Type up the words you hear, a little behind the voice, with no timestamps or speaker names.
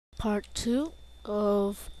part 2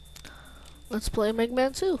 of Let's Play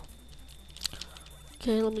Megaman 2.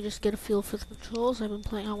 Okay, let me just get a feel for the controls. I've been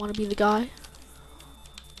playing I Want to Be the Guy.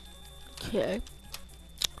 Okay.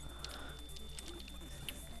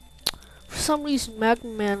 For some reason,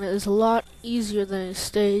 Megaman is a lot easier than his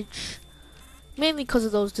stage. Mainly because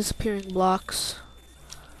of those disappearing blocks.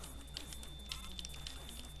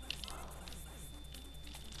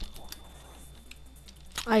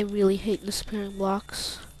 I really hate disappearing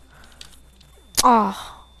blocks.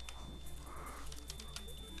 Ah.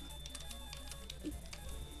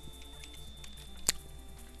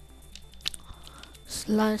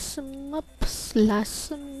 Slice 'em up,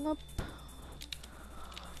 slice 'em up.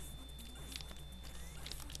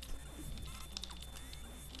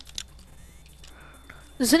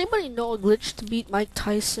 Does anybody know a glitch to beat Mike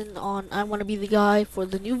Tyson on I Want to Be the Guy for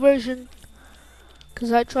the new version?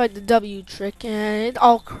 Because I tried the W trick and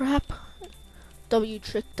oh crap, W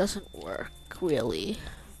trick doesn't work really.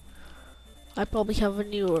 I probably have a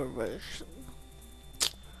newer version.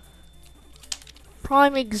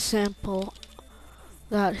 Prime example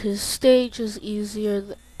that his stage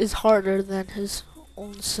is harder than his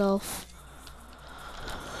own self.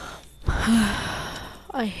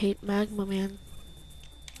 I hate Magma Man.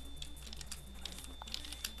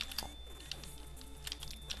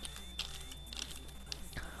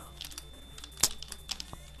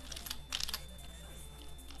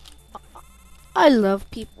 I love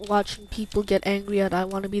watching people get angry at I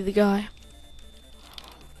Want to Be the Guy.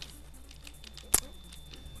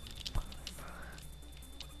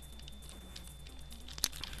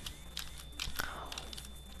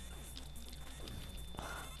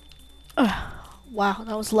 Wow,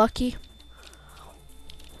 that was lucky.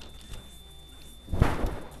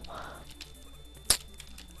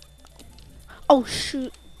 Oh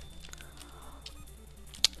shoot.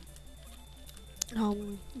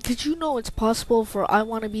 Did you know it's possible for I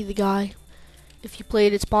Want to Be the Guy? If you play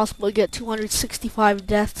it, it's possible to get 265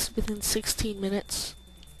 deaths within 16 minutes.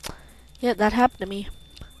 Yeah, that happened to me.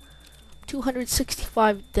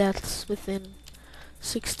 265 deaths within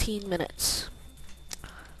 16 minutes.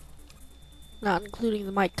 Not including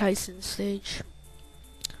the Mike Tyson stage.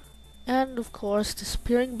 And of course,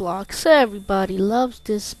 disappearing blocks. Everybody loves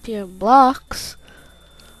disappearing blocks.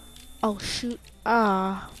 Oh shoot.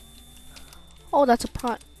 Ah. Oh, that's a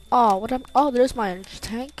prime. Oh, oh, there's my energy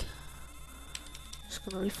tank. Just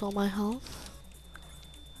gonna refill my health.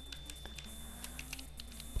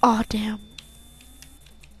 Oh, damn.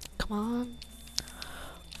 Come on.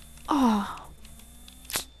 Oh.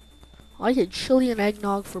 I had chili and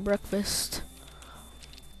eggnog for breakfast.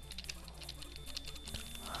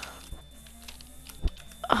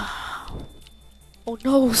 Oh,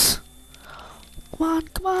 noes. Come on,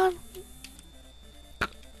 come on.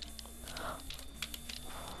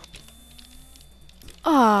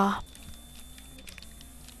 Ah.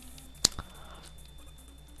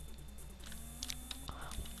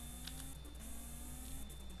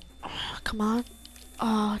 Come on.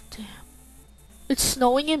 Ah, damn. It's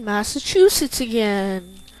snowing in Massachusetts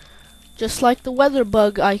again. Just like the weather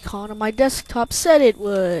bug icon on my desktop said it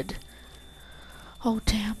would. Oh,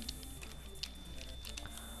 damn.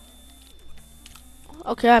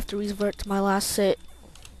 Okay, I have to revert to my last save.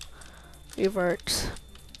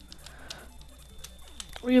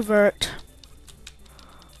 Revert.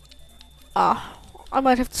 Ah, I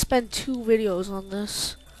might have to spend 2 videos on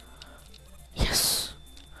this. Yes.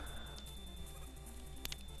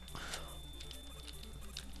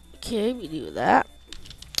 Okay, we do that.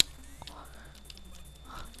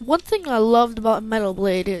 One thing I loved about Metal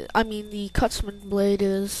Blade, the Cutsman Blade,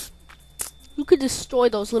 is you could destroy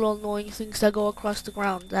those little annoying things that go across the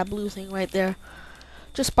ground, that blue thing right there,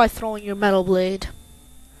 just by throwing your Metal Blade.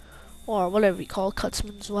 Or whatever you call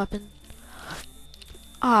Cutsman's weapon.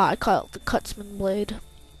 Ah, I call it the Cutsman Blade.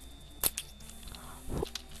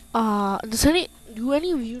 Do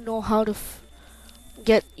any of you know how to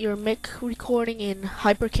get your mic recording in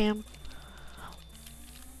Hypercam?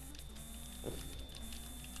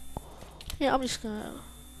 Yeah, I'm just gonna...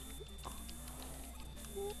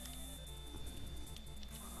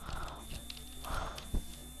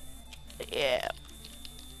 Yeah.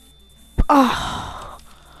 Ah.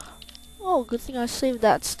 Oh, good thing I saved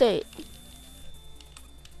that state.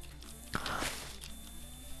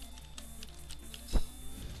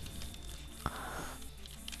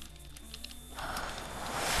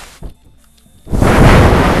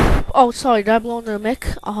 Oh, sorry, did I blow into the mic?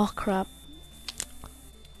 Oh, crap.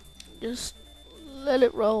 Just let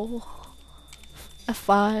it roll.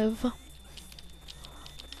 F5.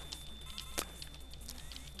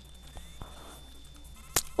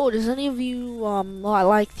 Oh, does any of you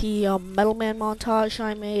like the Metal Man montage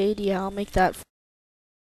I made? Yeah, I'll make that. For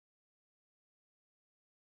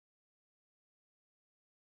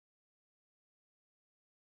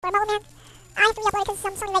Metal Man, I have to re-upload because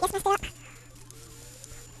Sony Vegas messed it up.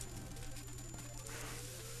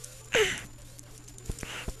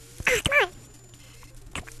 Come on.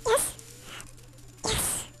 Yes.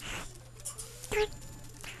 Yes. Come on.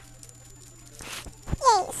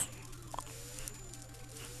 Yes.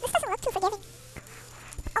 This doesn't look too forgiving.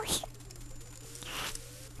 Oh, shit.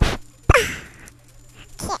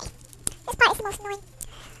 Okay. This part is the most annoying.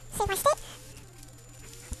 Save my state.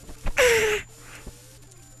 I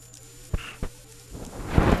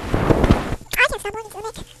can't stop going into the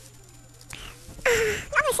mic.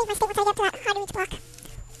 I'm gonna save my state once I get to that hard to reach block.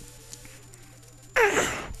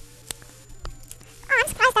 I'm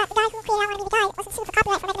surprised that the guy who created I Wanna Be the Guy wasn't sued for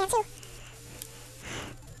copyright for Mega Man 2.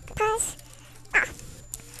 Because...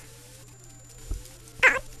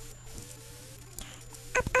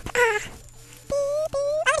 Up, beep, beep.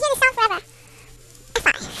 I'm gonna hear this sound forever. F5.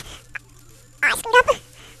 I screwed up.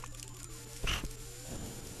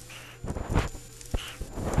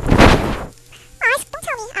 Don't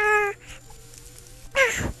tell me.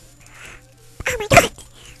 Oh my god.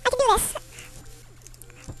 I can do this.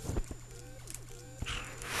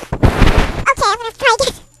 Okay, I'm gonna have to try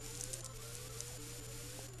again.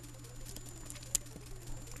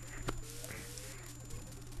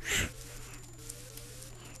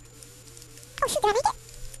 Oh shoot, did I make it?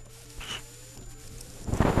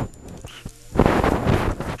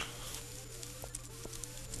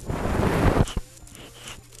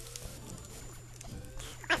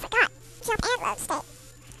 I forgot. Jump and load state.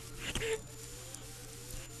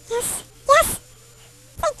 Yes. Yes!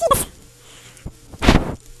 Thank Jesus!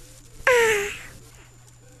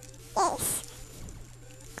 Yes.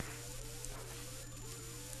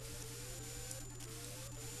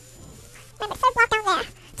 Remember, third block down there.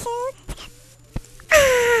 2.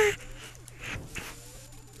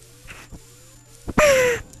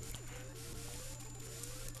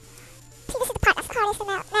 See, this is the part that's the hardest in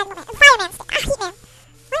the Magma Man. Fireman state. Heatman.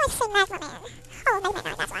 Why do I say Magma Man? Oh, Mega Man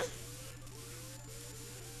 9, that's why.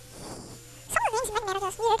 Some of the names in Mega Man are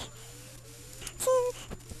just weird.